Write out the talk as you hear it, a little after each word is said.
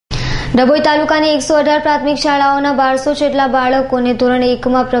ડભોઈ તાલુકાની 118 પ્રાથમિક શાળાઓના 1200 જેટલા બાળકોને ધોરણ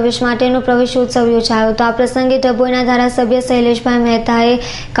 1માં પ્રવેશ માટેનો પ્રવેશોત્સવ યોજાયો હતો। આ પ્રસંગે ડભોઈના ધારાસભ્ય શૈલેષભાઈ મહેતાએ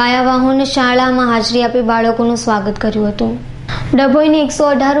કાયાવાહન શાળામાં હાજરી આપી બાળકોનું સ્વાગત કર્યું હતું। ડભોઈની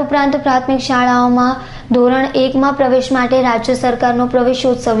 118 ઉપરાંત પ્રાથમિક શાળાઓમાં ધોરણ 1માં પ્રવેશ માટે રાજ્ય સરકારનો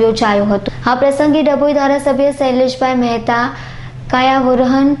પ્રવેશોત્સવ યોજાયો હતો। આ પ્રસંગે ડભોઈ ધારાસભ્ય શૈલેષભાઈ મહેતા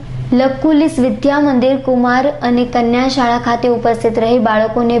કાયાવરોહન લકુલિસ વિદ્યા મંદિર કુમાર અને કન્યા શાળા ખાતે ઉપસ્થિત રહી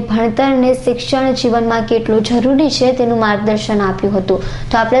બાળકોને ભણતર અને શિક્ષણ જીવનમાં કેટલું જરૂરી છે તેનું માર્ગદર્શન આપ્યું હતું।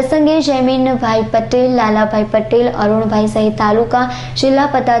 તો આ પ્રસંગે જયમીનભાઈ પટેલ, લાલાભાઈ પટેલ, અરુણભાઈ સહિત તાલુકા જિલ્લા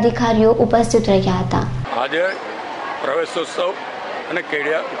પદાધિકારીઓ ઉપસ્થિત રહ્યા હતા। આજે પ્રવેશોત્સવ અને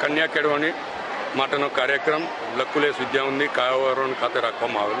કન્યા કેળવણી માટેનો કાર્યક્રમ લકુલિસ વિદ્યા મંદિર કાયાવરોહન ખાતે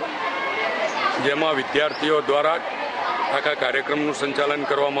રાખવામાં આવેલો, જેમાં વિદ્યાર્થીઓ દ્વારા આખા કાર્યક્રમનું સંચાલન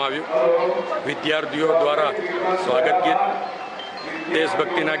કરવામાં આવ્યું। વિદ્યાર્થીઓ દ્વારા સ્વાગત ગીત,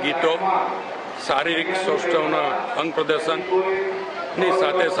 દેશભક્તિના ગીતો, શારીરિક સૌષ્ઠવના અંગ પ્રદર્શનની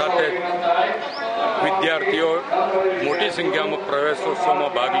સાથે સાથે વિદ્યાર્થીઓ મોટી સંખ્યામાં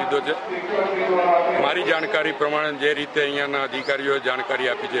પ્રવેશોત્સવમાં ભાગ લીધો છે। મારી જાણકારી પ્રમાણે જે રીતે અહીંયાના અધિકારીઓએ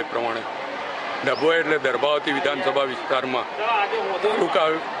જાણકારી આપી છે એ પ્રમાણે ડભોઈ એટલે દર્ભાવતી વિધાનસભા વિસ્તારમાં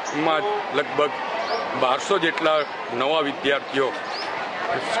તાલુકામાં લગભગ 1200 જેટલા નવા વિદ્યાર્થીઓ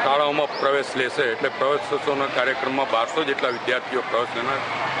શાળાઓમાં પ્રવેશ લેશે। એટલે પ્રવેશોત્સવના કાર્યક્રમમાં 1200 જેટલા વિદ્યાર્થીઓ પ્રવેશ લેનાર।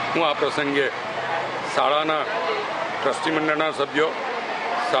 હું આ પ્રસંગે શાળાના ટ્રસ્ટી મંડળના સભ્યો,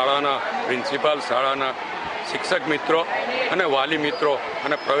 શાળાના પ્રિન્સિપાલ, શાળાના શિક્ષક મિત્રો અને વાલી મિત્રો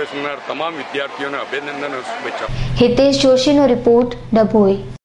અને પ્રવેશ લેનાર તમામ વિદ્યાર્થીઓને અભિનંદન અને શુભેચ્છા। હિતેશ જોશીનો રિપોર્ટ, ડભોઈ।